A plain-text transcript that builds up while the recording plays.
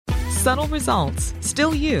Subtle results,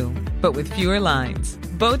 still you, but with fewer lines.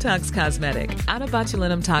 Botox Cosmetic, out of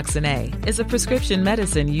botulinum toxin A, is a prescription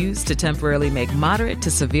medicine used to temporarily make moderate to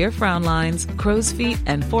severe frown lines, crow's feet,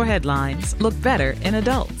 and forehead lines look better in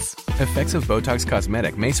adults. Effects of Botox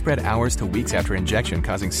Cosmetic may spread hours to weeks after injection,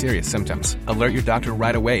 causing serious symptoms. Alert your doctor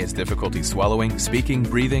right away as difficulty swallowing, speaking,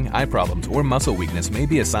 breathing, eye problems, or muscle weakness may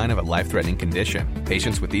be a sign of a life-threatening condition.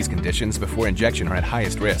 Patients with these conditions before injection are at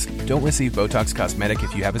highest risk. Don't receive Botox Cosmetic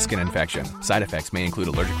if you have a skin infection. Side effects may include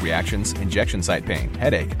allergic reactions, injection site pain,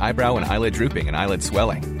 headache, eyebrow and eyelid drooping, and eyelid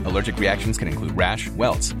swelling. Allergic reactions can include rash,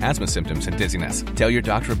 welts, asthma symptoms, and dizziness. Tell your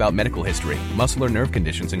doctor about medical history, muscle or nerve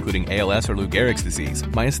conditions including ALS or Lou Gehrig's disease,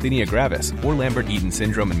 myasthenia gravis, or Lambert-Eaton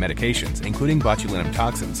syndrome, and medications, including botulinum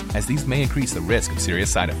toxins, as these may increase the risk of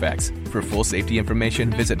serious side effects. For full safety information,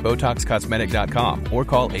 visit BotoxCosmetic.com or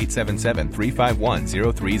call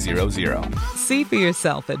 877-351-0300. See for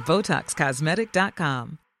yourself at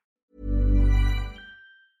BotoxCosmetic.com.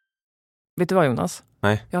 Vet du vad, Jonas?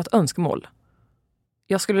 Nej. Jag har ett önskemål.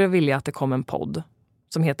 Jag skulle vilja att det kom en podd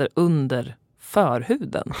som heter Under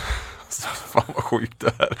förhuden. Fan vad sjukt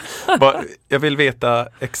det här. Jag vill veta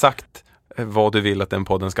exakt vad du vill att den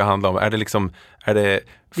podden ska handla om. Är det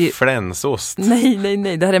flänsost? Nej.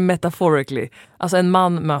 Det här är metaphorically. Alltså en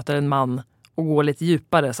man möter en man och går lite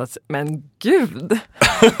djupare. Så att, men gud!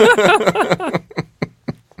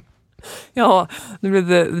 Ja, nu blev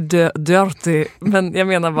det dirty. Men jag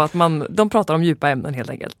menar bara att de pratar om djupa ämnen helt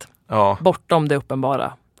enkelt. Ja. Bortom det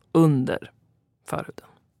uppenbara. Under förhuden.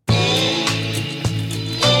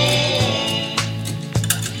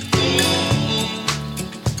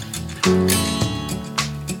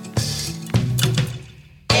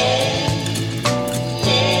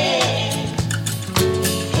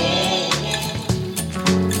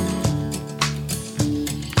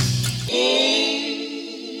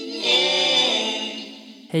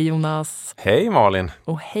 Hej Jonas. Hej Malin.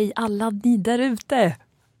 Och hej alla ni där ute.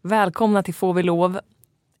 Välkomna till Får vi lov,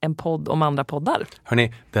 en podd om andra poddar.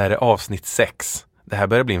 Hörrni, det här är avsnitt 6. Det här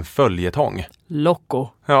börjar bli en följetong. Loco.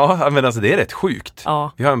 Ja, men alltså det är rätt sjukt.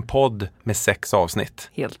 Ja. Vi har en podd med 6 avsnitt.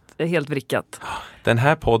 Helt vrickat. Den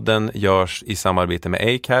här podden görs i samarbete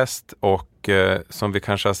med Acast och som vi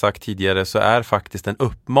kanske har sagt tidigare så är faktiskt en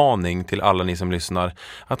uppmaning till alla ni som lyssnar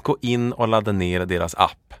att gå in och ladda ner deras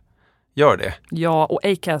app. Gör det. Ja, och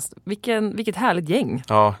Acast, vilket härligt gäng.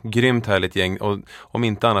 Ja, grymt härligt gäng. Och om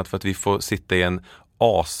inte annat för att vi får sitta i en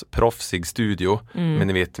asproffsig studio. Men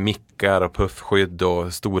ni vet, mickar och puffskydd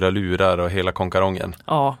och stora lurar och hela konkarongen.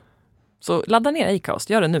 Ja, så ladda ner Acast,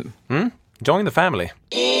 gör det nu. Join the family.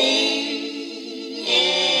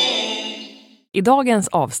 I dagens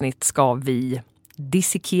avsnitt ska vi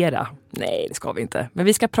dissekera. Nej, det ska vi inte. Men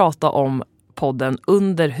vi ska prata om podden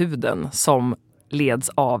Under huden som leds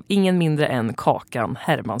av ingen mindre än Kakan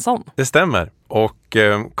Hermansson. Det stämmer. Och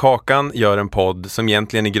Kakan gör en podd som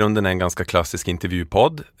egentligen i grunden är en ganska klassisk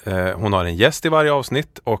intervjupodd. Hon har en gäst i varje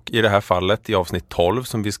avsnitt och i det här fallet i avsnitt 12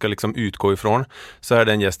 som vi ska liksom utgå ifrån så är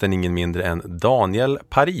den gästen ingen mindre än Daniel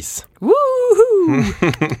Paris. Woohoo!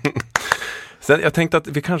 Sen jag tänkte att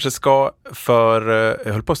vi kanske ska jag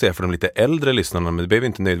höll på att säga för de lite äldre lyssnarna, men det behöver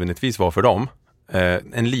inte nödvändigtvis vara för dem.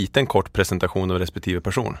 En liten kort presentation av respektive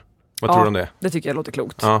person. Vad tror du om det? Det tycker jag låter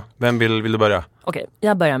klokt. Ja, vem vill du börja? Okej,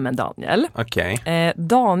 jag börjar med Daniel. Okej.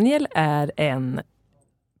 Daniel är en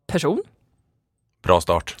person. Bra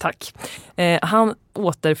start. Tack. Han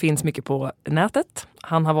återfinns mycket på nätet.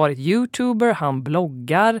 Han har varit YouTuber, han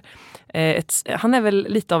bloggar. Han är väl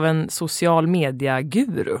lite av en social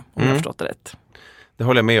media-guru, om jag har förstått det rätt. Det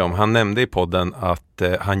håller jag med om. Han nämnde i podden att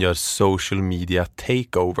han gör social media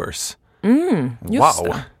takeovers. Just wow!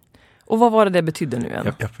 Det. Och vad var det betydde nu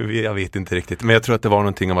igen? Jag vet inte riktigt. Men jag tror att det var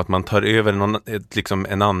någonting om att man tar över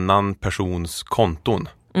en annan persons konton.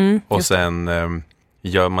 Och sen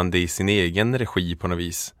gör man det i sin egen regi på något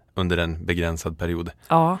vis under en begränsad period.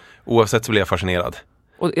 Ja. Oavsett så blir jag fascinerad.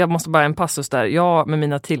 Och jag måste bara en passus där. Jag med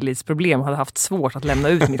mina tillitsproblem hade haft svårt att lämna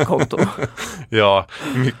ut mitt konto. Ja,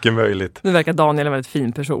 mycket möjligt. Nu verkar Daniel en väldigt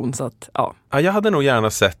fin person så att, ja. Ja, jag hade nog gärna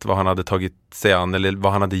sett vad han hade tagit sig an eller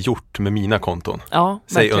vad han hade gjort med mina konton. Ja,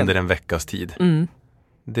 säg verkligen. under en veckas tid.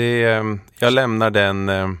 Jag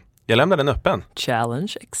lämnar den öppen.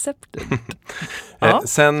 Challenge accepted.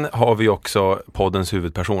 Sen har vi också poddens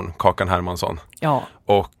huvudperson, Kakan Hermansson. Ja.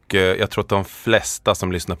 Och jag tror att de flesta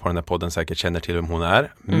som lyssnar på den här podden säkert känner till vem hon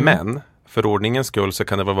är. Men för ordningens skull så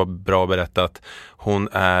kan det vara bra att berätta att hon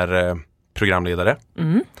är programledare.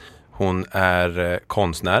 Hon är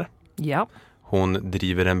konstnär. Ja. Hon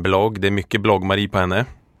driver en blogg. Det är mycket bloggmari på henne.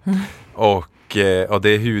 Och det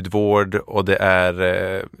är hudvård och det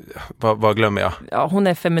är, vad glömmer jag? Ja, hon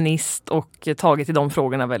är feminist och tagit i de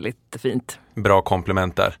frågorna väldigt fint. Bra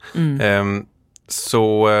komplement där.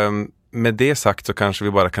 Så med det sagt så kanske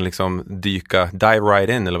vi bara kan liksom dive right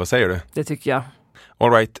in, eller vad säger du? Det tycker jag.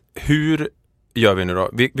 All right, hur gör vi nu då?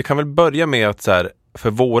 Vi kan väl börja med att så här,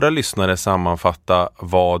 för våra lyssnare sammanfatta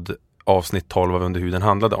vad avsnitt 12 av Under huden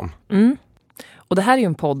handlade om. Och det här är ju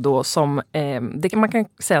en podd då som, man kan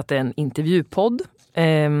säga att det är en intervjupodd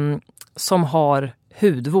som har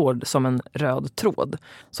hudvård som en röd tråd.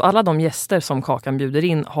 Så alla de gäster som Kakan bjuder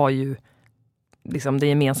in har ju, liksom det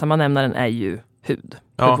gemensamma nämnaren är ju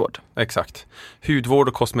hudvård. Ja, exakt. Hudvård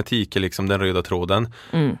och kosmetik är liksom den röda tråden.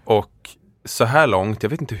 Och så här långt, jag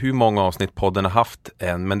vet inte hur många avsnitt podden har haft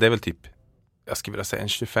än, men det är väl typ, jag skulle vilja säga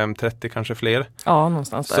 25-30 kanske fler. Ja,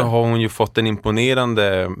 någonstans där. Så har hon ju fått en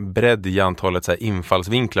imponerande bredd i antalet så här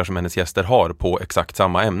infallsvinklar som hennes gäster har på exakt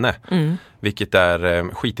samma ämne. Vilket är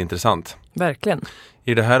skitintressant. Verkligen.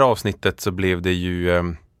 I det här avsnittet så blev det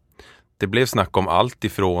ju, det blev snack om allt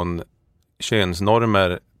ifrån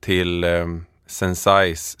könsnormer till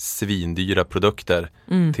Sensais svindyra produkter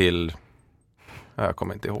till, jag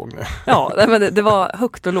kommer inte ihåg nu. Ja, men det var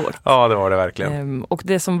högt och lågt. Ja, det var det verkligen. Och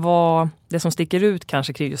det som sticker ut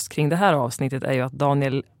kanske just kring det här avsnittet är ju att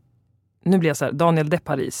Daniel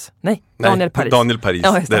Paris. Daniel Paris,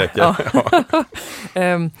 ja, det räcker.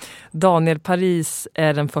 Ja. Daniel Paris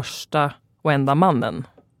är den första och enda mannen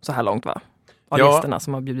så här långt, va? Av gästerna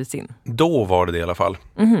som har bjudits in. Då var det i alla fall.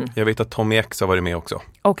 Jag vet att Tommy X har varit med också.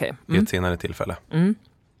 Okej. Vid ett senare tillfälle.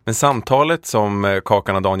 Men samtalet som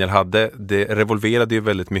Kakan och Daniel hade, det revolverade ju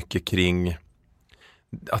väldigt mycket kring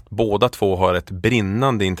att båda två har ett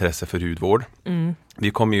brinnande intresse för hudvård.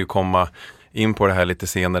 Vi kommer ju komma in på det här lite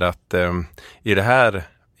senare att i den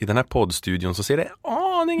här poddstudion så ser det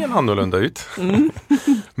aningen annorlunda ut.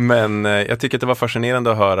 Men jag tycker att det var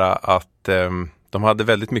fascinerande att höra att de hade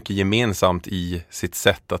väldigt mycket gemensamt i sitt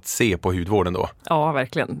sätt att se på hudvården då. Ja,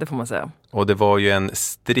 verkligen. Det får man säga. Och det var ju en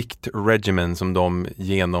strikt regimen som de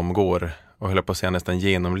genomgår och höll på att säga nästan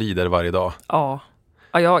genomlider varje dag. Ja,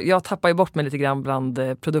 jag tappar ju bort mig lite grann bland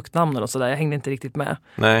produktnamnen och sådär. Jag hängde inte riktigt med.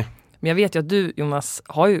 Nej. Men jag vet ju att du, Jonas,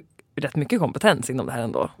 har ju rätt mycket kompetens inom det här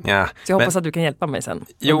ändå. Ja, så jag hoppas att du kan hjälpa mig sen.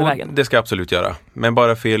 Jo, det ska jag absolut göra. Men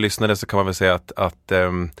bara för er lyssnare så kan man väl säga att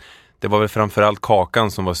det var väl framförallt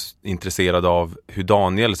Kakan som var intresserad av hur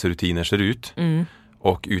Daniels rutiner ser ut.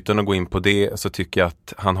 Och utan att gå in på det så tycker jag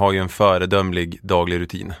att han har ju en föredömlig daglig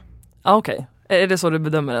rutin. Ja, okej. Är det så du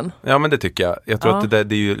bedömer den? Ja, men det tycker jag. Jag tror att det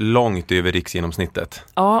är ju långt över riksgenomsnittet.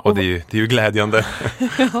 Ja, och det är ju glädjande.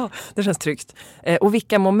 Ja, det känns tryggt. Och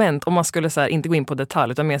vilka moment, om man skulle så här, inte gå in på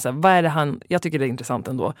detalj utan mer så här, vad är det han, jag tycker det är intressant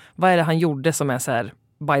ändå. Vad är det han gjorde som är så här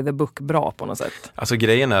by the book bra på något sätt? Alltså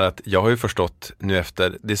grejen är att jag har ju förstått nu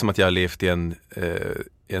efter, det är som att jag har levt i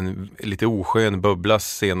en lite oskön bubbla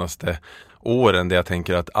senaste åren där jag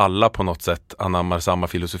tänker att alla på något sätt anammar samma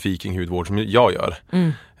filosofi kring hudvård som jag gör.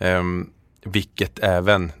 Vilket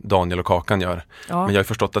även Daniel och Kakan gör. Ja. Men jag har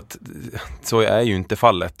förstått att så är ju inte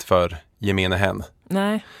fallet för gemene hen.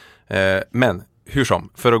 Nej. Men hur som,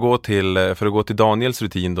 för att gå till Daniels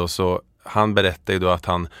rutin då, så han berättar ju då att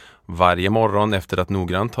han varje morgon efter att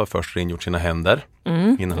noggrant har först rengjort sina händer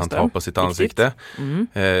innan han tar på sitt ansikte.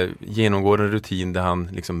 Genomgår en rutin där han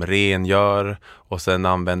liksom rengör och sen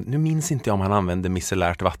nu minns inte jag om han använder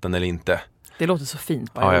micellärt vatten eller inte. Det låter så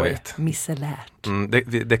fint. Ja, jag vet. Micellärt.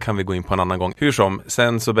 Det kan vi gå in på en annan gång. Hur som,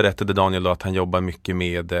 sen så berättade Daniel då att han jobbar mycket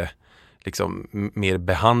med liksom mer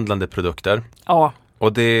behandlande produkter. Ja.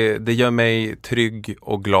 Och det gör mig trygg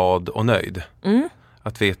och glad och nöjd.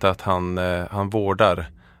 Att veta att han vårdar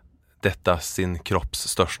detta sin kropps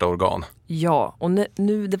största organ. Ja, och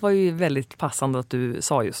nu det var ju väldigt passande att du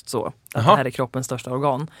sa just så. Att det här är kroppens största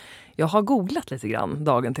organ. Jag har googlat lite grann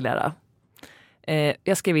dagen till ära.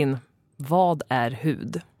 Jag skrev in vad är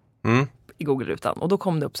hud i Google-rutan. Och då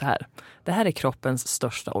kom det upp så här. Det här är kroppens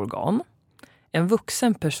största organ. En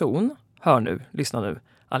vuxen person, lyssna nu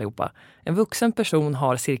allihopa. En vuxen person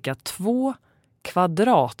har cirka 2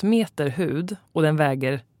 kvadratmeter hud och den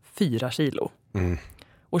väger 4 kilo.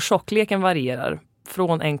 Och tjockleken varierar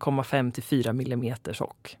från 1,5 till 4 millimeter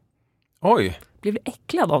tjock. Oj! Blev du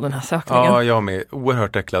äcklad av den här sökningen? Ja, jag med.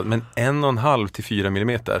 Oerhört äcklad. Men 1,5 till 4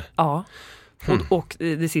 millimeter. Ja. Och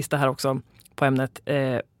det sista här också på ämnet.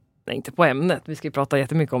 Nej, inte på ämnet. Vi ska ju prata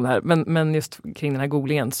jättemycket om det här. Men just kring den här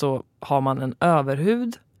googlingen så har man en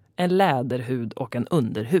överhud, en läderhud och en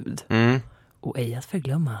underhud. Och ej att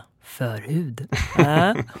förglömma förhud.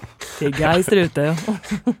 Det är guys där ute.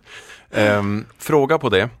 Fråga på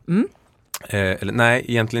det. Eller nej,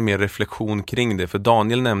 egentligen mer reflektion kring det. För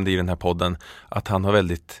Daniel nämnde i den här podden att han har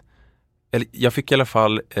väldigt eller jag fick i alla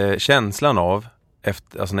fall känslan av,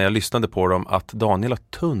 alltså när jag lyssnade på dem, att Daniel har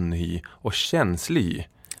tunn hy och känslig hy.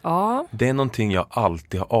 Ja. Det är någonting jag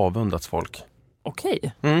alltid har avundats folk.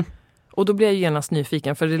 Okej. Mm. Och då blir jag genast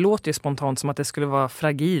nyfiken, för det låter ju spontant som att det skulle vara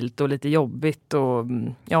fragilt och lite jobbigt och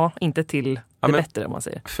inte till det bättre om man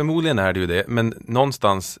säger. Förmodligen är det ju det, men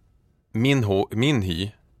någonstans min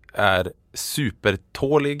hy är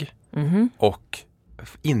supertålig och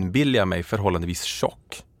inbillar mig förhållandevis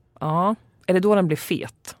tjock. Ja, är det då den blir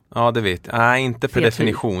fet? Ja, det vet jag. Nej, inte per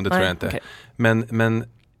definition, det tror jag inte. Okay. Men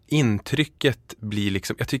intrycket blir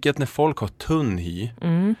liksom, jag tycker att när folk har tunn hy,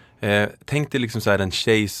 tänk dig liksom så här en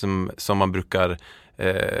tjej som man brukar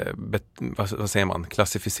vad säger man,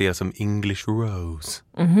 klassificera som English Rose.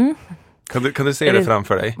 Kan du se det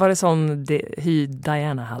framför dig? Var det sån hy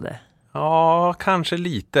Diana hade? Ja, kanske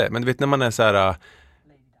lite. Men du vet när man är så här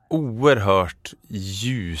oerhört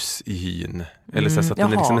ljus i hyn. Eller så att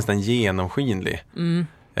den är liksom nästan genomskinlig.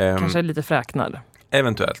 Kanske lite fräknad.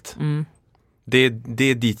 Eventuellt. Det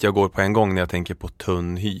är dit jag går på en gång när jag tänker på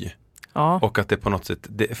tunn hy. Ja. Och att det på något sätt,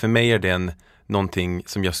 för mig är det någonting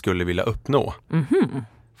som jag skulle vilja uppnå.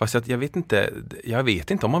 Fast jag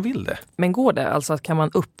vet inte om man vill det. Men går det? Alltså kan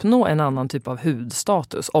man uppnå en annan typ av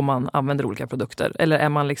hudstatus om man använder olika produkter? Eller är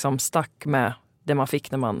man liksom stack med det man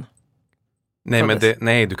fick när man...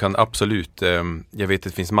 Nej, du kan absolut. Jag vet att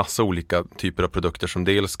det finns massa olika typer av produkter som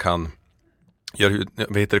dels kan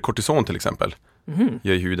göra kortison till exempel.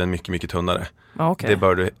 Gör huden mycket, mycket tunnare. Okay. Det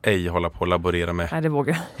bör du ej hålla på att laborera med. Nej, det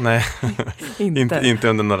vågar jag. Nej, inte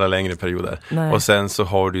under några längre perioder. Nej. Och sen så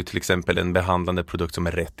har du till exempel en behandlande produkt som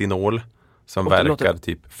är retinol. Som verkar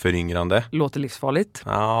typ föryngrande. Låter livsfarligt.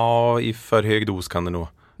 Ja, i för hög dos kan det nog.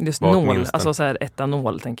 Just nål, alltså så här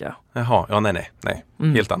etanol tänker jag. Jaha, ja nej.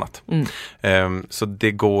 Helt annat. Så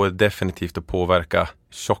det går definitivt att påverka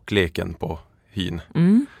tjockleken på hyn.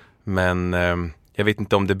 Men jag vet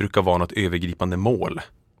inte om det brukar vara något övergripande mål.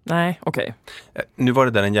 Nej, okej. Nu var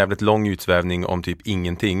det där en jävligt lång utsvävning om typ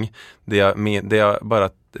ingenting. Det jag bara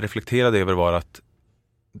reflekterade över var att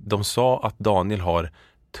de sa att Daniel har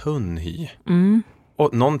tunn hy.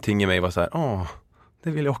 Och någonting i mig var så här, det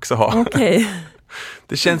vill jag också ha. Okay.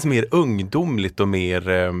 Det känns mer ungdomligt och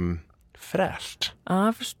mer fräscht. Ja,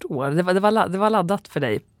 jag förstår. Det var laddat för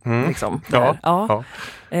dig. Liksom, ja.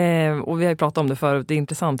 Och vi har ju pratat om det förut. Det är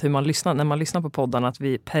intressant hur man lyssnar. När man lyssnar på poddarna att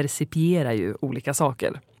vi percipierar ju olika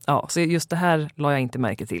saker. Ja, så just det här la jag inte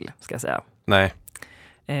märke till, ska jag säga. Nej.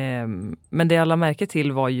 Men det jag la märke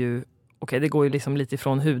till var ju, det går ju liksom lite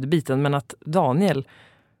ifrån hudbiten, men att Daniel,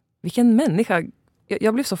 vilken människa.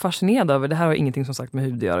 Jag blev så fascinerad över, det här har ingenting som sagt med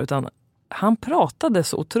hud att göra, utan han pratade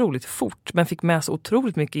så otroligt fort men fick med så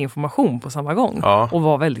otroligt mycket information på samma gång och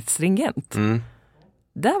var väldigt stringent.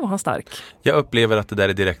 Där var han stark. Jag upplever att det där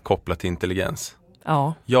är direkt kopplat till intelligens.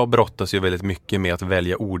 Ja. Jag brottas ju väldigt mycket med att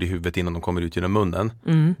välja ord i huvudet innan de kommer ut genom munnen.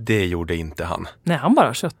 Det gjorde inte han. Nej, han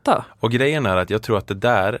bara kötta. Och grejen är att jag tror att det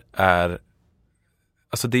där är,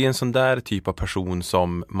 alltså det är en sån där typ av person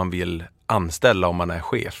som man vill anställa om man är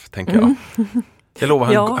chef, tänker jag.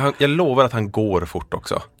 Jag lovar att han går fort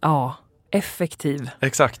också. Ja, effektiv.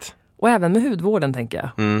 Exakt. Och även med hudvården,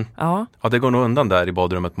 tänker jag. Ja, det går nog undan där i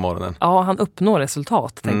badrummet på morgonen. Ja, han uppnår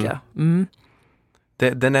resultat, tänker jag.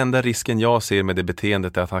 Den enda risken jag ser med det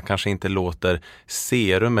beteendet är att han kanske inte låter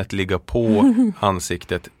serumet ligga på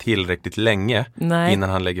ansiktet tillräckligt länge innan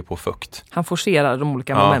han lägger på fukt. Han forcerar de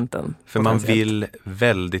olika momenten. För man vill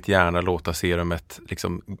väldigt gärna låta serumet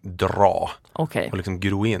liksom dra och liksom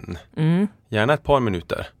gro in. Gärna ett par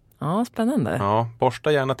minuter. Ja, spännande. Ja,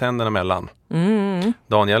 borsta gärna tänderna mellan.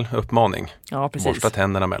 Daniel, uppmaning. Ja, precis. Borsta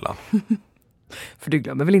tänderna mellan. För du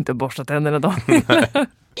glömmer väl inte att borsta tänderna, Daniel?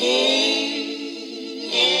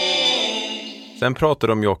 Sen pratar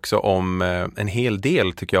de ju också om en hel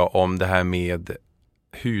del, tycker jag, om det här med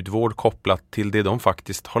hudvård kopplat till det de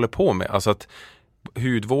faktiskt håller på med. Alltså att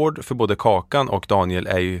hudvård för både Kakan och Daniel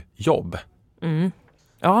är ju jobb.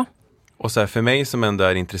 Ja. Och så här, för mig som ändå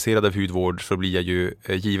är intresserad av hudvård så blir jag ju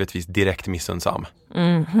givetvis direkt missundsam.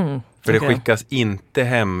 För det skickas inte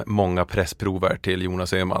hem många pressprover till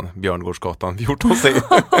Jonas Öhman, Björngårdsgatan 14C.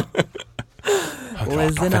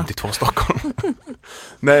 152 Stockholm.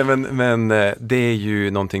 Nej, men det är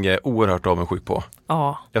ju någonting jag är oerhört avundsjuk på.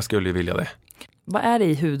 Ja. Jag skulle ju vilja det. Vad är det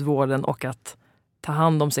i hudvården och att ta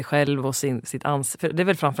hand om sig själv och sitt ansikte? Det är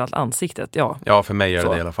väl framförallt ansiktet, ja. Ja, för mig är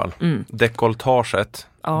det i alla fall. Dekoltaget,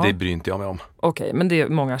 det bryr inte jag mig om. Okej, men det är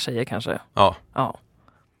många tjejer kanske. Ja.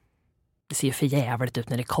 Det ser ju för jävligt ut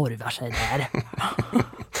när det korvar sig där.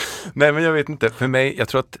 Nej, men jag vet inte. För mig, jag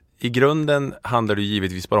tror att i grunden handlar det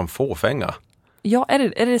givetvis bara om fåfänga. Ja,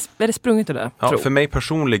 är det sprunget ur det? Ja, för mig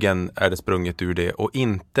personligen är det sprunget ur det och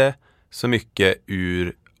inte så mycket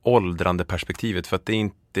ur åldrande perspektivet, för att det är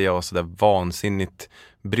inte jag så där vansinnigt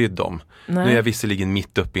brydd om. Nej. Nu är jag visserligen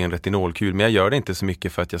mitt uppe i en retinolkur, men jag gör det inte så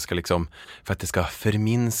mycket för att jag ska liksom, för att det ska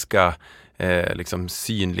förminska liksom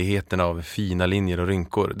synligheten av fina linjer och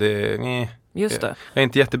rynkor. Just det. Jag är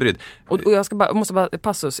inte jättebrydd. Och jag måste bara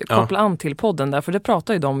koppla an till podden där, för det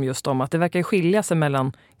pratar ju de just om att det verkar skilja sig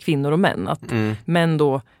mellan kvinnor och män. Att män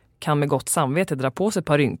då kan med gott samvete dra på sig ett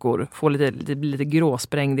par rynkor, få lite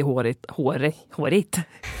gråsprängd i håret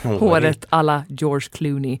alla George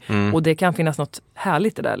Clooney. Och det kan finnas något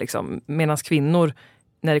härligt i det där liksom. Medan kvinnor,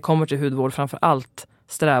 när det kommer till hudvård, framför allt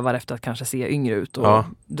strävar efter att kanske se yngre ut och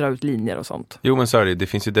dra ut linjer och sånt. Jo, men så är det. Det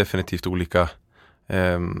finns ju definitivt olika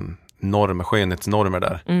skönhetsnormer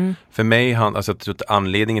där. För mig, alltså,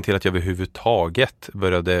 anledningen till att jag överhuvudtaget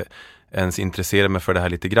började ens intressera mig för det här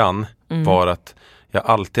lite grann var att jag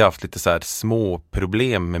alltid haft lite så här små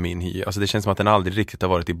problem med min hy. Alltså det känns som att den aldrig riktigt har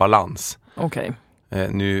varit i balans. Okej.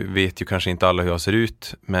 Nu vet ju kanske inte alla hur jag ser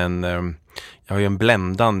ut, men jag har ju en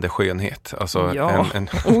bländande skönhet. Alltså ja.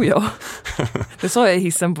 Det sa jag i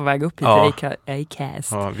hissen på väg upp hit till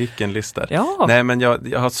Acast. Ja, vilken lyster. Ja. Nej, men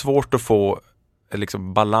jag har svårt att få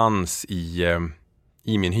liksom balans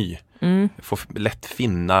i min hy. Jag får lätt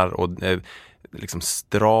finnar och liksom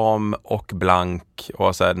stram och blank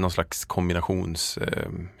och så här, någon slags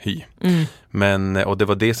kombinationshy. Och det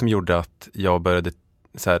var det som gjorde att jag började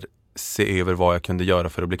så här, se över vad jag kunde göra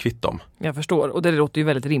för att bli kvitt dem. Jag förstår, och det låter ju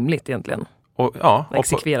väldigt rimligt egentligen. Och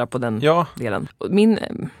exekvera på den delen. Min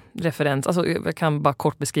referens, alltså jag kan bara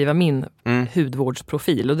kort beskriva min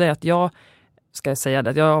hudvårdsprofil, och det är att jag ska säga det,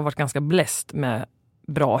 att jag har varit ganska bläst med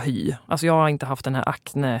bra hy. Alltså jag har inte haft den här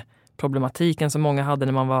akne-problematiken som många hade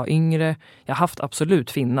när man var yngre. Jag har haft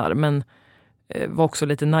absolut finnar, men var också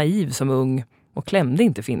lite naiv som ung och klämde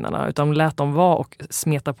inte finnarna, utan lät dem vara och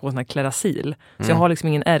smeta på sån här klerasil. Så jag har liksom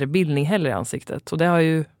ingen ärrbildning heller i ansiktet. Och det har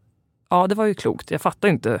ju, det var ju klokt. Jag fattar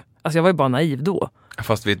inte, alltså jag var ju bara naiv då.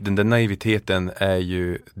 Fast den där naiviteten är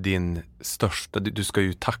ju din största, du ska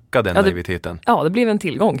ju tacka den naiviteten. Ja, det blev en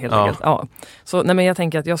tillgång helt enkelt. Ja. Så men jag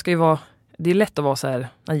tänker att jag ska ju vara, det är lätt att vara så här,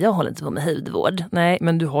 jag håller inte på med hudvård. Nej,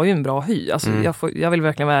 men du har ju en bra hy. Alltså, jag vill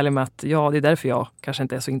verkligen vara ärlig med att det är därför jag kanske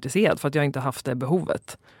inte är så intresserad, för att jag inte haft det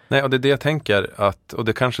behovet. Nej, och det är det jag tänker, och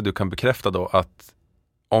det kanske du kan bekräfta då, att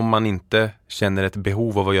om man inte känner ett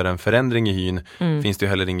behov av att göra en förändring i hyn, finns det ju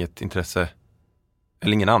heller inget intresse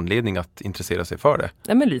eller ingen anledning att intressera sig för det.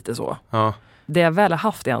 Nej, men lite så. Ja. Det jag väl har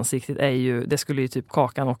haft i ansiktet är ju, det skulle ju typ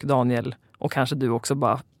Kakan och Daniel och kanske du också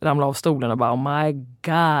bara ramla av stolen och bara, oh my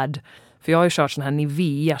god. För jag har ju kört sån här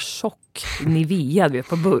Nivea tjock, Nivea du vet,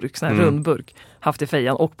 på burk, sån här rund burk, haft i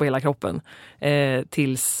fejan och på hela kroppen.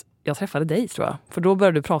 Tills jag träffade dig, tror jag. För då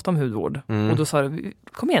började du prata om hudvård. Och då sa du,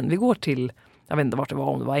 kom igen, vi går till, jag vet inte vart det var,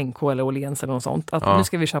 om det var NK eller Åhléns eller något sånt. Att nu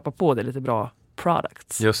ska vi köpa på det lite bra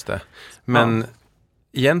products. Just det. Men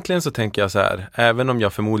egentligen så tänker jag så här, även om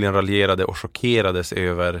jag förmodligen raljerade och chockerades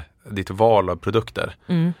över ditt val av produkter,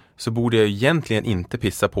 så borde jag egentligen inte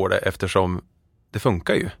pissa på det, eftersom det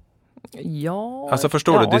funkar ju. Ja. Alltså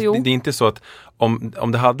förstår du, det är inte så att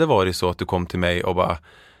om det hade varit så att du kom till mig och bara,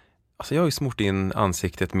 alltså jag har ju smort in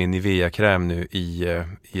ansiktet med Nivea-kräm nu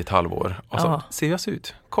i ett halvår. Och så ser jag så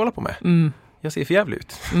ut. Kolla på mig. Jag ser för jävligt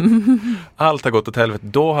ut. Allt har gått åt helvete.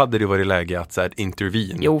 Då hade det varit läge att så här,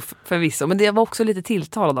 intervene. Jo, förvisso. Men det var också lite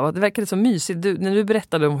tilltalad av att det verkade så mysigt. När du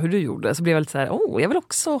berättade om hur du gjorde så blev jag lite så här, jag vill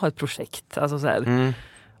också ha ett projekt. Alltså så här.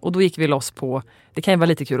 Och då gick vi loss på, det kan ju vara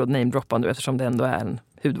lite kul att namedroppa nu eftersom det ändå är en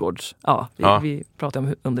hudvårds. Vi pratar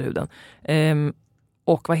om under huden.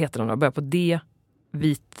 Och vad heter den då? Börjar på D.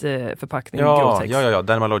 Vit förpackning. Ja,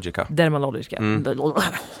 Dermalogica.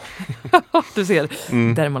 Du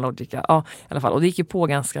ser, Dermalogica. Ja, i alla fall. Och det gick ju på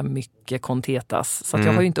ganska mycket Contetas. Så att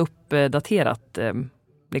jag har ju inte uppdaterat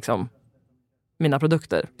liksom mina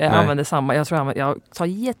produkter. Jag använder samma. Jag tror jag tar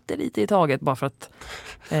jättelite i taget bara för att...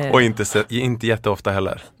 Och inte jätteofta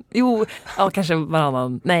heller. Jo, kanske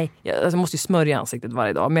varannan. Nej, jag måste ju smörja ansiktet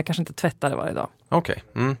varje dag. Men jag kanske inte tvättar det varje dag. Okej.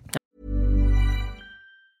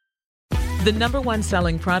 The number one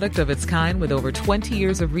selling product of its kind with over 20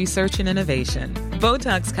 years of research and innovation.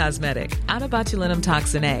 Botox Cosmetic, out of botulinum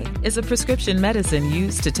toxin A, is a prescription medicine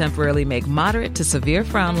used to temporarily make moderate to severe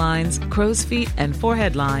frown lines, crow's feet, and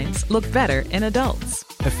forehead lines look better in adults.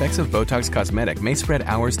 Effects of Botox Cosmetic may spread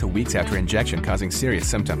hours to weeks after injection, causing serious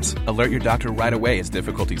symptoms. Alert your doctor right away as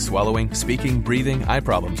difficulty swallowing, speaking, breathing, eye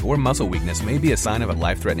problems, or muscle weakness may be a sign of a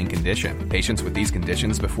life-threatening condition. Patients with these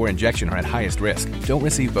conditions before injection are at highest risk. Don't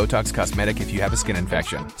receive Botox Cosmetic if you have a skin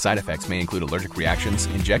infection. Side effects may include allergic reactions,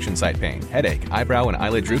 injection site pain, headache, eyebrow and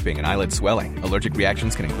eyelid drooping, and eyelid swelling. Allergic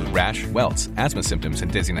reactions can include rash, welts, asthma symptoms,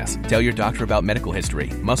 and dizziness. Tell your doctor about medical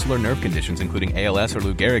history, muscle or nerve conditions including ALS or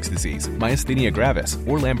Lou Gehrig's disease, myasthenia gravis,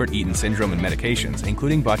 or Lambert-Eaton syndrome and medications,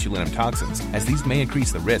 including botulinum toxins, as these may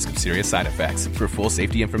increase the risk of serious side effects. For full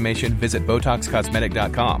safety information, visit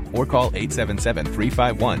BotoxCosmetic.com or call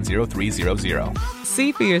 877-351-0300.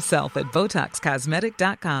 See for yourself at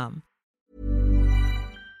BotoxCosmetic.com.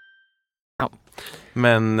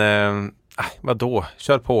 Men vadå?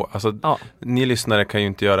 Kör på. Alltså, Ja. Ni lyssnare kan ju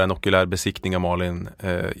inte göra en okulär besiktning av Malin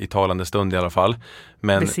i talande stund i alla fall.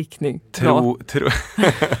 Men Besiktning.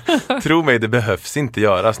 tro mig, det behövs inte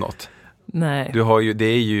göras något. Nej. Du har ju, det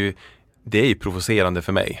är ju provocerande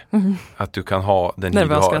för mig att du kan ha den du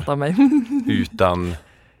har mig. utan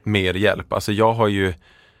mer hjälp. Alltså jag har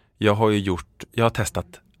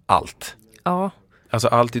testat allt. Ja. Alltså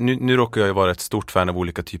alltid, nu råkar jag ju vara ett stort fan av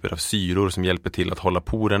olika typer av syror som hjälper till att hålla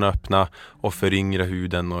porerna öppna och föryngra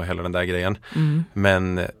huden och hela den där grejen.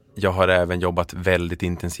 Men jag har även jobbat väldigt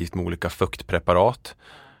intensivt med olika fuktpreparat.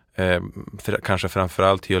 Kanske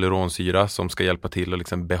framförallt hyaluronsyra som ska hjälpa till att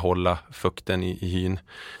liksom behålla fukten i hyn.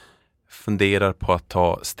 Funderar på att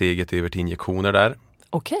ta steget över till injektioner där.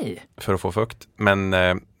 Okej. För att få fukt. Men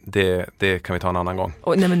det kan vi ta en annan gång.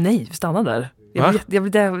 Nej, stanna där.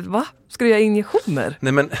 Va? Ska du göra injektioner?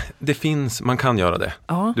 Nej, men det finns, man kan göra det.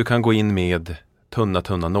 Ja. Du kan gå in med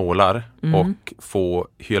tunna nålar och få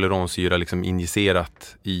hyaluronsyra liksom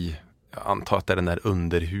injicerat i, jag antar att det är den där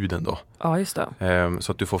underhuden då. Ja, just det.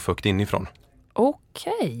 Så att du får fukt inifrån.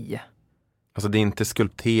 Okej. Alltså det är inte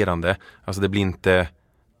skulpterande, alltså det är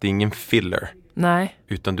ingen filler. Nej.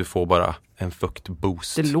 Utan du får bara en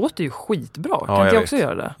fuktboost. Det låter ju skitbra. Ja, kan inte jag också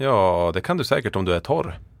göra det? Ja, det kan du säkert om du är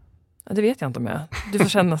torr. Ja, det vet jag inte om jag. Du får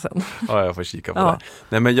känna sen. Ja, jag får kika på det.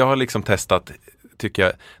 Nej, men jag har liksom testat, tycker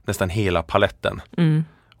jag, nästan hela paletten.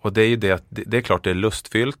 Och det är ju det att det är klart det är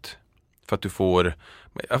lustfyllt. För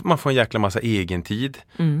att man får en jäkla massa egen tid.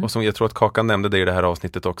 Och som jag tror att Kakan nämnde det i det här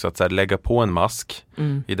avsnittet också, att så här, lägga på en mask.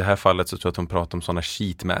 I det här fallet så tror jag att hon pratar om sådana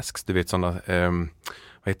sheet masks. Du vet sådana,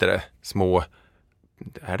 vad heter det, små,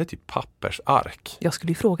 är det typ pappersark? Jag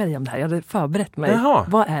skulle ju fråga dig om det här. Jag hade förberett mig. Jaha.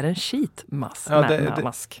 Vad är en sheet mask? Ja, det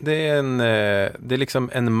är liksom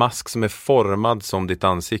en mask som är formad som ditt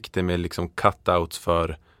ansikte med liksom cutouts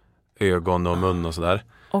för ögon och mun och sådär.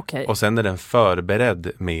 Okay. Och sen är den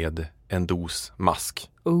förberedd med en dos mask.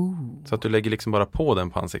 Så att du lägger liksom bara på den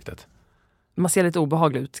på ansiktet. Man ser lite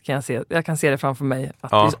obehaglig ut, kan jag se. Jag kan se det framför mig.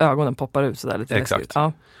 Att ögonen poppar ut sådär lite. Exakt.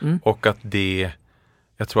 Ja. Och att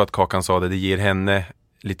jag tror att Kakan sa det ger henne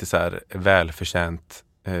lite så här välförtjänt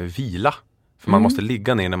vila. För man måste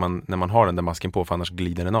ligga ner när man har den där masken på, för annars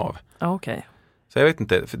glider den av. Okej. Så jag vet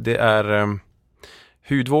inte, för det är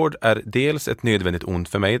hudvård är dels ett nödvändigt ont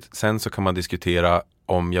för mig. Sen så kan man diskutera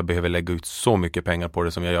om jag behöver lägga ut så mycket pengar på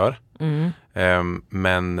det som jag gör.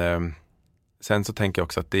 Men sen så tänker jag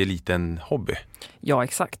också att det är lite en hobby. Ja,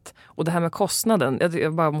 exakt. Och det här med kostnaden,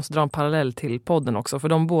 jag bara måste dra en parallell till podden också. För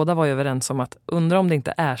de båda var ju överens om att undra om det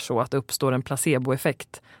inte är så att det uppstår en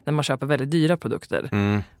placeboeffekt när man köper väldigt dyra produkter.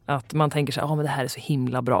 Att man tänker sig, men det här är så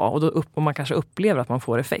himla bra. Och man kanske upplever att man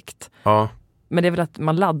får effekt. Ja. Men det är väl att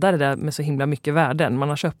man laddar det där med så himla mycket värden. Man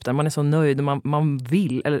har köpt den, man är så nöjd och man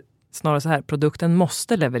vill, eller snarare så här, produkten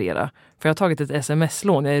måste leverera. För jag har tagit ett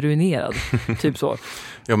sms-lån, jag är ruinerad. Typ så.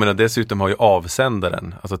 Jag menar, dessutom har ju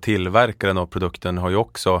avsändaren, alltså tillverkaren av produkten, har ju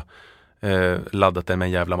också laddat den med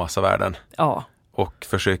en jävla massa värden. Ja. Och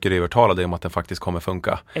försöker övertala dig om att den faktiskt kommer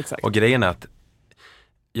funka. Exakt. Och grejen är att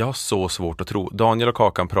jag har så svårt att tro. Daniel och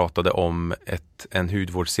Kakan pratade om en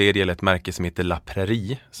hudvårdsserie eller ett märke som heter La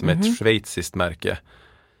Prairie, som är ett schweiziskt märke.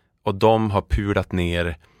 Och de har pulat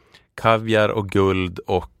ner kaviar och guld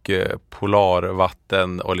och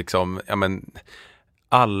polarvatten och liksom,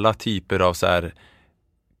 alla typer av så här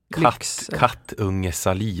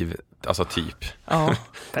kattungesaliv, alltså typ,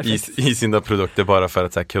 i sina produkter, bara för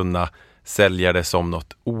att så här kunna sälja det som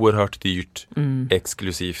något oerhört dyrt,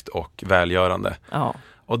 exklusivt och välgörande. Ja.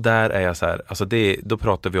 Och där är jag så här, alltså då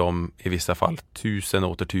pratar vi om i vissa fall 1000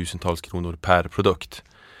 åter tusentals kronor per produkt.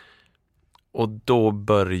 Och då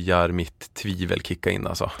börjar mitt tvivel kicka in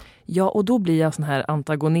alltså. Ja, och då blir jag sån här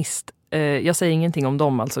antagonist. Jag säger ingenting om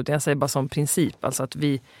dem alltså, utan jag säger bara som princip. Alltså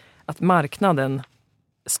att marknaden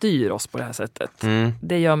styr oss på det här sättet.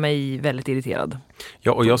 Det gör mig väldigt irriterad.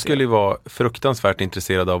 Ja, och jag skulle ju vara fruktansvärt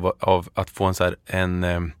intresserad av att få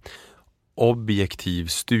en objektiv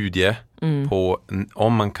studie på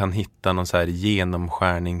om man kan hitta någon så här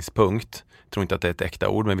genomskärningspunkt. Jag tror inte att det är ett äkta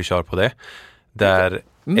ord, men vi kör på det. Där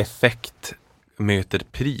effekt möter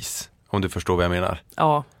pris, om du förstår vad jag menar.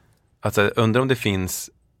 Ja. Alltså, undrar om det finns,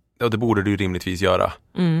 och det borde du ju göra.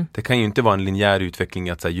 Det kan ju inte vara en linjär utveckling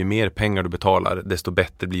att så här, ju mer pengar du betalar, desto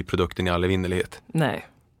bättre blir produkten i all evinnerlighet. Nej.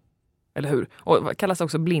 Eller hur? Och vad kallas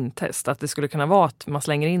också blindtest? Att det skulle kunna vara att man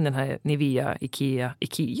slänger in den här Nivea, Ikea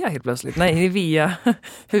helt plötsligt. Nej, Nivea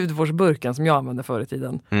hudvårdsburken som jag använde förr i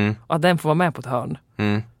tiden. Och att den får vara med på ett hörn.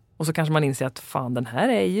 Och så kanske man inser att fan, den här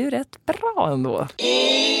är ju rätt bra ändå.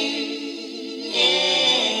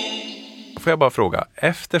 Får jag bara fråga,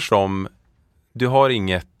 eftersom du har ju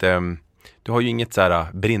inget så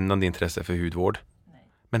här brinnande intresse för hudvård. Nej.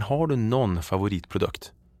 Men har du någon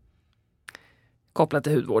favoritprodukt? Kopplat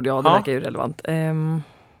till hudvård, ja, det verkar ju relevant.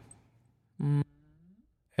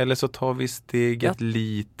 Eller så tar vi steget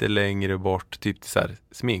lite längre bort, typ till så här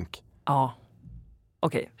smink. Ja,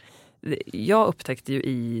 okej. Jag upptäckte ju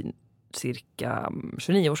i cirka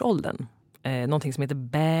 29-årsåldern någonting som heter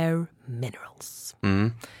Bare Minerals.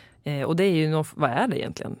 Och det är ju vad är det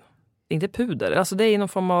egentligen? Inte puder, alltså det är någon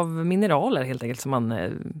form av mineraler helt enkelt som man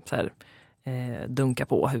så här, dunkar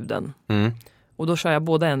på huden. Och då kör jag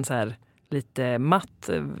både en så här lite matt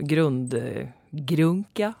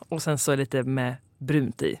grundgrunka och sen så lite med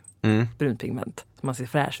brunt i. Brunt pigment. Så man ser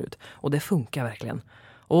fräsch ut. Och det funkar verkligen.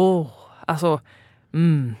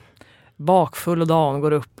 Bakfull och dagen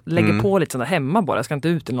går upp. Lägger på lite sånt där hemma bara. Jag ska inte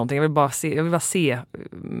ut eller någonting. Jag vill bara se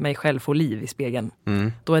mig själv få liv i spegeln.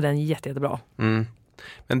 Då är den jättebra.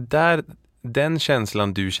 Men den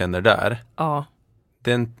känslan du känner där. Ja.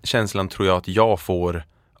 Den känslan tror jag att jag får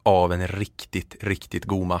av en riktigt, riktigt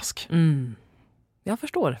god mask. Jag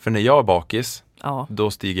förstår. För när jag är bakis,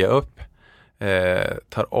 då stiger jag upp,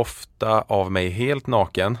 tar ofta av mig helt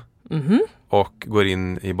naken och går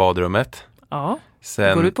in i badrummet. Ja.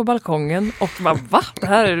 Sen går ut på balkongen och bara, va? Det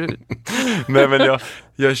här är... Nej, men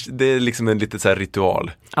det är liksom en liten så här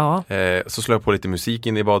ritual. Ja. Så slår jag på lite musik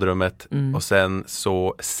in i badrummet och sen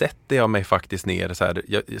så sätter jag mig faktiskt ner så här,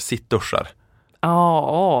 jag sittduschar.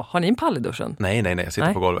 Ja, har ni en pall i duschen? Nej, jag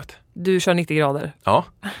sitter på golvet. Du kör 90 grader? Ja.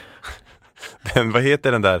 Vad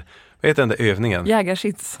heter den där övningen?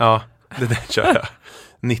 Jägarsits. Ja, den kör jag.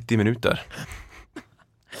 90 minuter.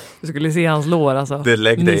 Du skulle se hans lår alltså. Det är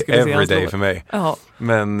leg day every day för mig. Jaha.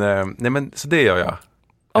 Men så det gör jag.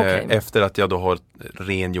 Okay. Efter att jag då har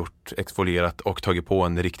rengjort, exfolierat och tagit på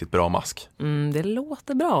en riktigt bra mask. Det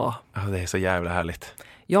låter bra. Ja, det är så jävla härligt.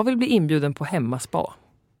 Jag vill bli inbjuden på hemmaspa.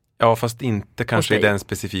 Ja, fast inte kanske i den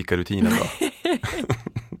specifika rutinen då.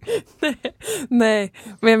 Nej,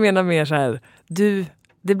 men jag menar mer så här.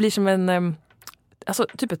 Det blir som en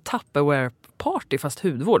typ ett Tupperware-party fast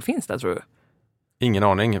hudvård. Finns det, tror du? Ingen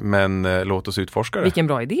aning, men låt oss utforska det. Vilken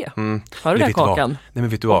bra idé. Hör du det, Kakan? Nej, men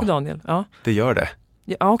vet du vad? Och Daniel. Ja. Det gör det.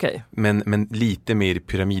 Ja, okej. Men lite mer i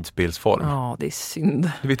pyramidspelsform. Ja, det är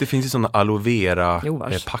synd. Du vet, det finns ju sådana aloe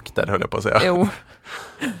vera-pakter, höll jag på att säga. Jo.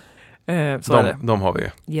 De har vi ju.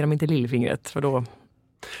 Ge dem inte lillfingret, för då...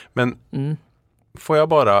 Men får jag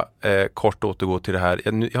bara kort återgå till det här.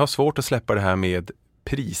 Jag har svårt att släppa det här med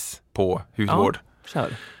pris på hudvård. Ja,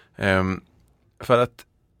 kör. För att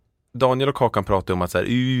Daniel och Kakan pratade om att så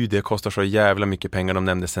här, det kostar så jävla mycket pengar. De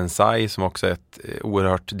nämnde Sensai som också är ett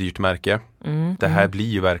oerhört dyrt märke. Det här blir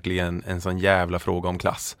ju verkligen en sån jävla fråga om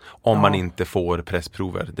klass. Om man inte får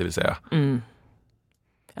pressprover, det vill säga.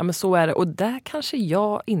 Ja, men så är det. Och där kanske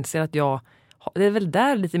jag inser att det är väl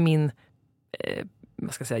där lite min...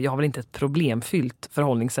 jag har väl inte ett problemfyllt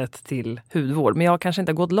förhållningssätt till hudvård. Men jag har kanske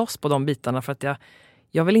inte gått loss på de bitarna för att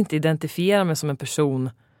jag vill inte identifiera mig som en person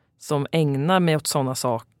som ägnar mig åt sådana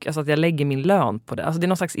saker. Alltså att jag lägger min lön på det. Alltså det är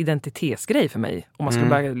någon slags identitetsgrej för mig. Om man skulle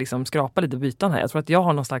börja liksom skrapa lite bytan här. Jag tror att jag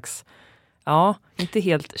har någon slags, inte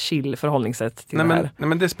helt chill förhållningssätt till det här. Nej,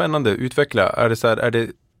 men det är spännande. Utveckla.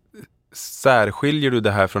 Särskiljer du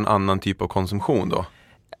det här från annan typ av konsumtion då?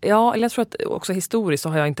 Ja, eller jag tror att också historiskt så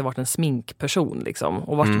har jag inte varit en sminkperson liksom.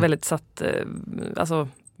 Och varit väldigt satt,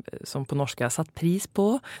 som på norska, satt pris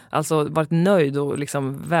på. Alltså varit nöjd och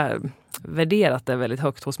liksom värderat det väldigt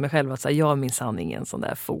högt hos mig själv. Att säga, jag är minsann ingen sån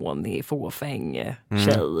där fåfäng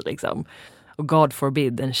tjej liksom. Och God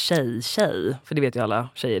forbid, en tjej. För det vet ju alla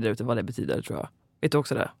tjejer där ute vad det betyder, tror jag. Vet du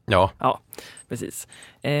också det? Ja. Ja, precis.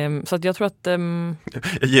 Så att jag tror att...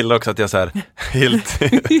 Jag gillar också att jag så här helt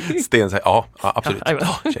sten säger, ja, absolut.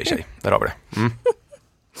 Ja, tjej, där har vi det.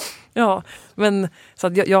 Ja, men så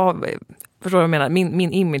att jag förstår vad jag menar.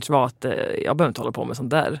 Min image var att jag behöver inte hålla på med sånt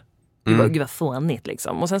där. Gud vad fånigt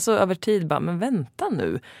liksom. Och sen så över tid bara, men vänta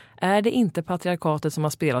nu. Är det inte patriarkatet som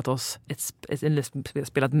har spelat oss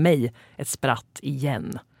spelat mig ett spratt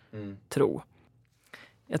igen? Tro.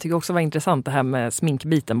 Jag tycker också det var intressant det här med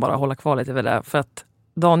sminkbiten, bara hålla kvar lite vid det. För att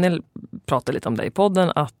Daniel pratade lite om det i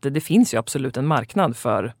podden, att det finns ju absolut en marknad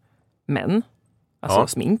för män. Alltså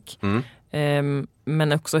smink.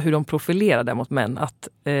 Men också hur de profilerar det mot män. Att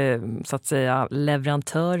så att säga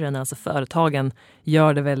leverantören, alltså företagen,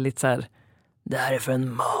 gör det väldigt så här, det här är för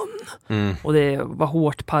en man. Och det var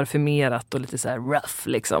hårt parfymerat och lite så här rough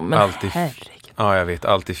liksom. Men herregud. Ja, jag vet.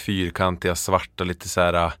 Alltid fyrkantiga, svarta, lite så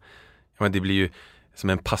här, men det blir ju som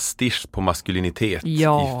en pastisch på maskulinitet i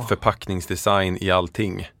förpackningsdesign, i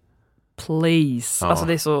allting. Please. Alltså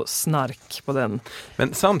det är så snark på den.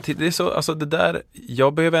 Men samtidigt, det är så, alltså det där,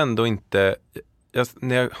 jag behöver ändå inte,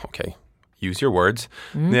 use your words.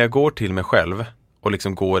 När jag går till mig själv och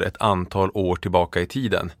liksom går ett antal år tillbaka i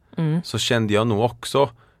tiden, så kände jag nog också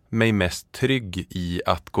mig mest trygg i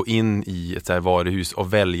att gå in i ett så här varuhus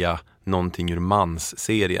och välja någonting ur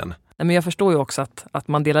mansserien. Men jag förstår ju också att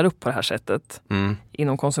man delar upp på det här sättet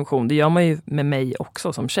inom konsumtion. Det gör man ju med mig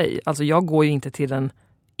också som tjej. Alltså jag går ju inte till den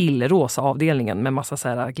illrosa avdelningen med massa så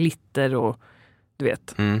här glitter och du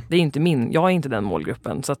vet. Det är inte jag är inte den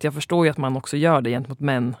målgruppen. Så att jag förstår ju att man också gör det gentemot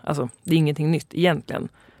män. Alltså det är ingenting nytt egentligen.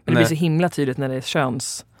 Men det blir så himla tydligt när det är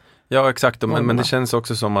köns. Ja, exakt. Men det känns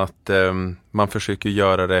också som att man försöker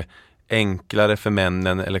göra det enklare för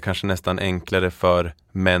männen, eller kanske nästan enklare för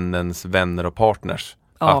männens vänner och partners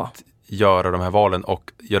att göra de här valen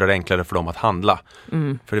och göra det enklare för dem att handla.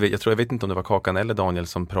 För jag vet inte om det var Kakan eller Daniel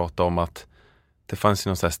som pratade om att det fanns ju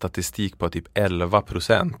någon så här statistik på typ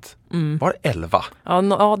 11%. Var det 11?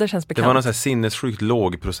 Ja, det känns bekant. Det var någon så här sinnessjukt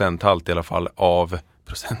låg procenthalt i alla fall av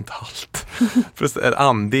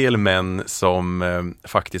andel män som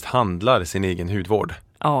faktiskt handlar sin egen hudvård.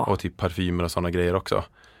 Och typ parfymer och sådana grejer också.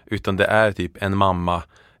 Utan det är typ en mamma,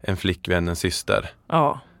 en flickvän, en syster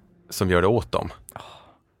som gör det åt dem.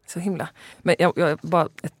 Så himla. Men jag bara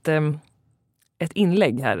ett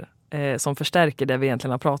inlägg här som förstärker det vi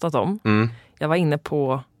egentligen har pratat om. Jag var inne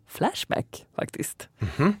på Flashback faktiskt.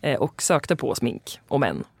 Och sökte på smink och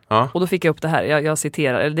män. Och då fick jag upp det här. Jag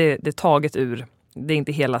citerar, eller det är taget ur, det är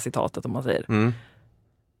inte hela citatet om man säger.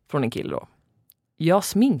 Från en kille då. Jag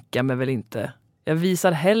sminkar mig väl inte. Jag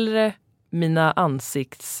visar hellre mina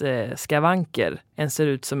ansiktsskavanker än ser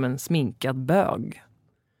ut som en sminkad bög.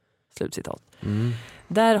 Slutcitat.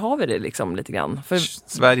 Där har vi det liksom lite grann. För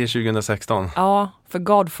Sverige 2016. Ja, för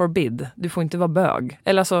God forbid. Du får inte vara bög.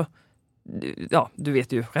 Eller alltså, du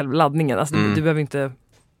vet ju själv laddningen. Alltså, du behöver inte,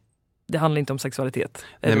 det handlar inte om sexualitet.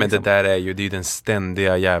 Nej, men liksom. det där är ju den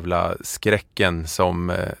ständiga jävla skräcken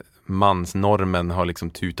som mansnormen har liksom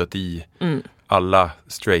tutat i alla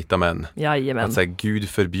straighta män. Jajamän. Att säga, Gud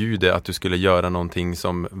förbjude att du skulle göra någonting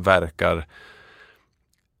som verkar,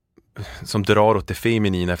 som drar åt det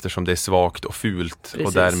feminina eftersom det är svagt och fult. Precis.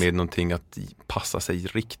 Och därmed någonting att passa sig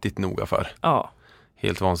riktigt noga för. Ja.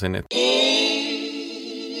 Helt vansinnigt.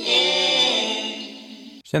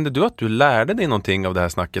 Kände du att du lärde dig någonting av det här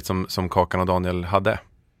snacket som Kakan och Daniel hade?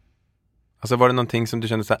 Alltså var det någonting som du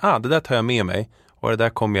kände så här, det där tar jag med mig och det där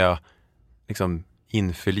kommer jag liksom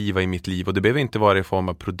införliva i mitt liv, och det behöver inte vara i form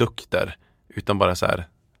av produkter utan bara så här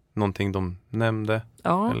någonting de nämnde?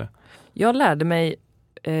 Ja, eller? Jag lärde mig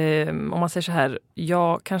om man säger så här,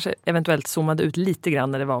 jag kanske eventuellt zoomade ut lite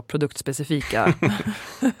grann när det var produktspecifika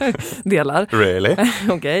delar. Really?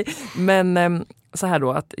 Okej. Men så här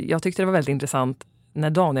då, att jag tyckte det var väldigt intressant när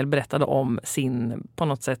Daniel berättade om sin på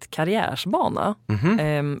något sätt karriärsbana.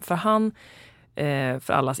 För han,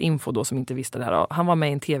 för allas info då som inte visste det här, han var med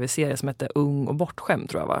i en tv-serie som hette Ung och bortskämd,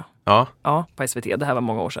 tror jag, va? Ja, på SVT. Det här var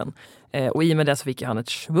många år sedan. Och i och med det så fick han ett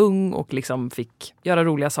svung och liksom fick göra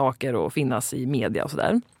roliga saker och finnas i media och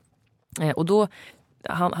sådär. Och då,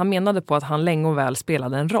 han menade på att han länge och väl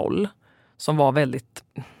spelade en roll som var väldigt,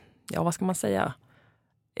 vad ska man säga?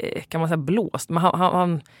 Kan man säga blåst. Men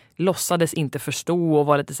han låtsades inte förstå och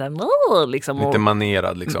var lite så här, liksom. Lite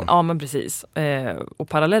manerad liksom. Ja, men precis. Och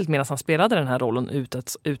parallellt medan han spelade den här rollen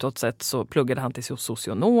utåt sett så pluggade han till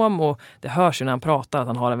socionom, och det hörs ju när han pratar att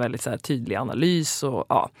han har en väldigt så här tydlig analys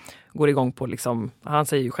och går igång på liksom, han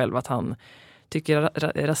säger ju själv att han tycker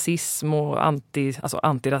rasism och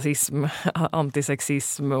antirasism,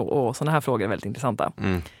 antisexism och sådana här frågor är väldigt intressanta.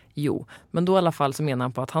 Jo, men då i alla fall så menar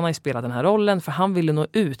han på att han har ju spelat den här rollen för han ville nå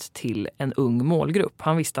ut till en ung målgrupp.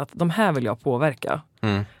 Han visste att de här vill jag påverka.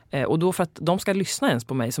 Och då för att de ska lyssna ens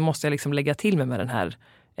på mig så måste jag liksom lägga till mig med den här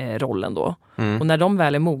rollen då. Och när de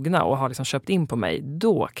väl är mogna och har liksom köpt in på mig,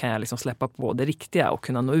 då kan jag liksom släppa på det riktiga och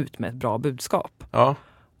kunna nå ut med ett bra budskap. Ja.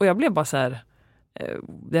 Och jag blev bara så här,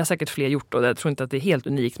 det har säkert fler gjort och jag tror inte att det är helt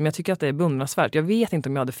unikt, men jag tycker att det är beundransvärt. Jag vet inte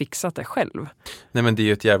om jag hade fixat det själv. Nej, men det är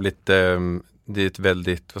ju ett jävligt, det är ett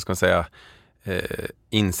väldigt, vad ska man säga,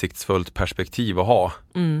 insiktsfullt perspektiv att ha.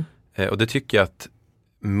 Och det tycker jag att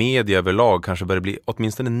media överlag kanske börjar bli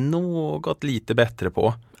åtminstone något lite bättre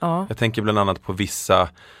på. Ja. Jag tänker bland annat på vissa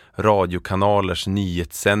radiokanalers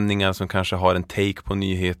nyhetssändningar som kanske har en take på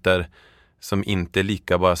nyheter som inte är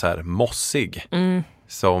lika bara så här mossig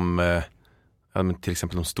som till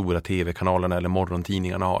exempel de stora tv-kanalerna eller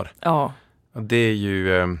morgontidningarna har. Ja. Och det är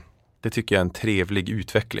ju, det tycker jag är en trevlig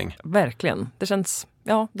utveckling. Verkligen. Det känns,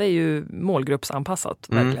 ja, det är ju målgruppsanpassat,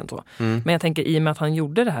 verkligen så. Men jag tänker, i och med att han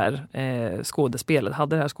gjorde det här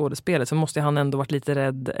skådespelet, så måste han ändå varit lite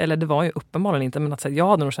rädd, eller det var ju uppenbarligen inte, men att jag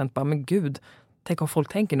hade nog känt bara, men gud, tänk om folk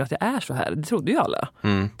tänker nu att jag är så här. Det trodde ju alla.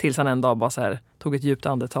 Tills han en dag bara så här, tog ett djupt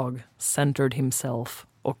andetag, centered himself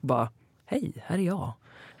och bara, hej, här är jag.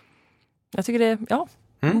 Jag tycker det är,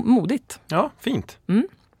 modigt. Ja, fint.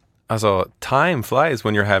 Alltså, time flies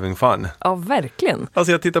when you're having fun. Ja, verkligen.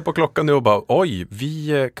 Alltså jag tittar på klockan nu och bara, oj,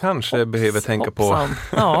 vi kanske behöver tänka på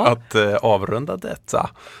att avrunda detta.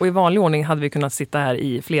 Och i vanlig ordning hade vi kunnat sitta här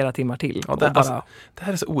i flera timmar till. Ja, det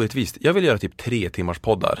här är så orättvist. Jag vill göra typ 3 timmars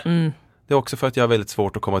poddar. Det är också för att jag har väldigt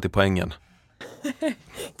svårt att komma till poängen.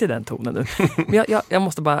 Till den tonen nu. Men jag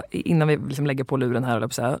måste bara, innan vi liksom lägger på luren här,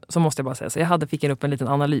 så måste jag bara säga, så jag fick upp en liten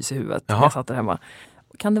analys i huvudet när jag satt där hemma.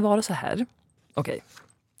 Kan det vara så här? Okej.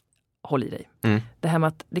 Håll i dig. Det här med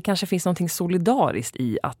att det kanske finns någonting solidariskt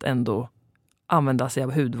i att ändå använda sig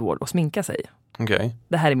av hudvård och sminka sig. Okay.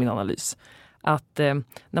 Det här är min analys. Att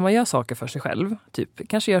när man gör saker för sig själv, typ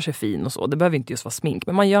kanske gör sig fin och så, det behöver inte just vara smink,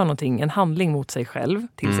 men man gör någonting, en handling mot sig själv,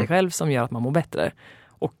 till sig själv, som gör att man mår bättre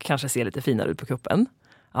och kanske ser lite finare ut på kuppen.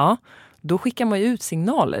 Ja, då skickar man ju ut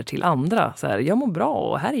signaler till andra. Så här, jag mår bra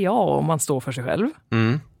och här är jag, och man står för sig själv.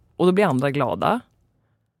 Och då blir andra glada.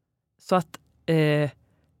 Så att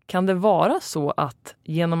kan det vara så att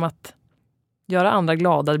genom att göra andra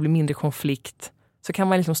glada, det blir mindre konflikt, så kan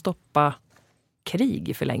man liksom stoppa krig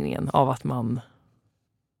i förlängningen av att man...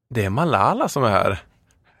 Det är Malala som är här.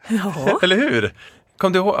 Ja. Eller hur?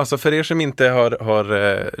 Kom du ihåg, alltså för er som inte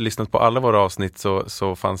har lyssnat på alla våra avsnitt,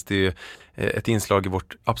 så fanns det ju ett inslag i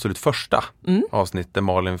vårt absolut första avsnitt där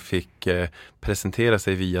Malin fick presentera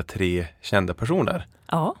sig via 3 kända personer.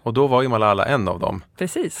 Ja. Och då var ju Malala en av dem.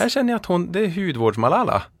 Precis. Här känner jag att det är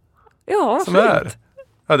hudvårds-Malala. Ja, som fint. Är.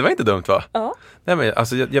 Ja, det var inte dumt, va? Ja. Nej, men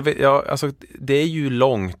alltså, alltså, det är ju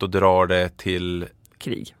långt att dra det till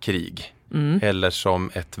krig. Eller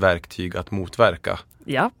som ett verktyg att motverka.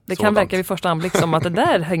 Ja, det kan verka vid första anblick som att det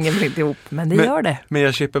där hänger väl inte ihop, men det gör det. Men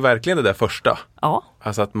jag köper verkligen det där första. Ja.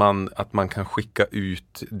 Alltså att man kan skicka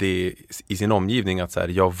ut det i sin omgivning, att så här,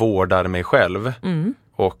 jag vårdar mig själv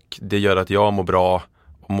och det gör att jag mår bra,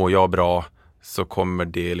 och mår jag bra så kommer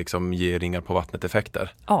det liksom ge ringar på vattnet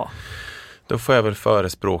effekter. Ja. Då får jag väl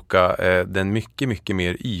förespråka den mycket, mycket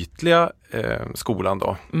mer ytliga skolan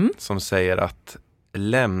då, som säger att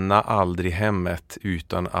lämna aldrig hemmet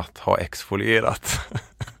utan att ha exfolierat.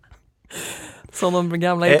 Som de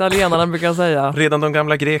gamla italienarna brukar säga. Redan de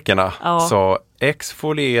gamla grekerna sa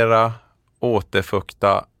exfoliera,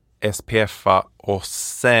 återfukta, SPFa och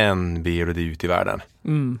sen ber du dig ut i världen.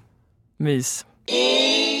 Mys.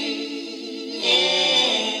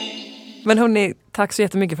 Men hörni, tack så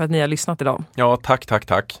jättemycket för att ni har lyssnat idag. Ja,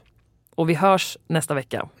 tack. Och vi hörs nästa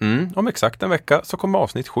vecka. Om exakt en vecka så kommer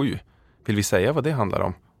avsnitt 7. Vill vi säga vad det handlar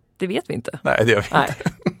om? Det vet vi inte. Nej, det gör vi inte.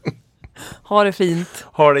 Ha det fint.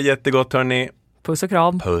 Ha det jättegott, hörni. Puss och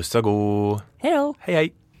kram. Puss och go. Hej då.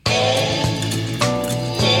 Hej.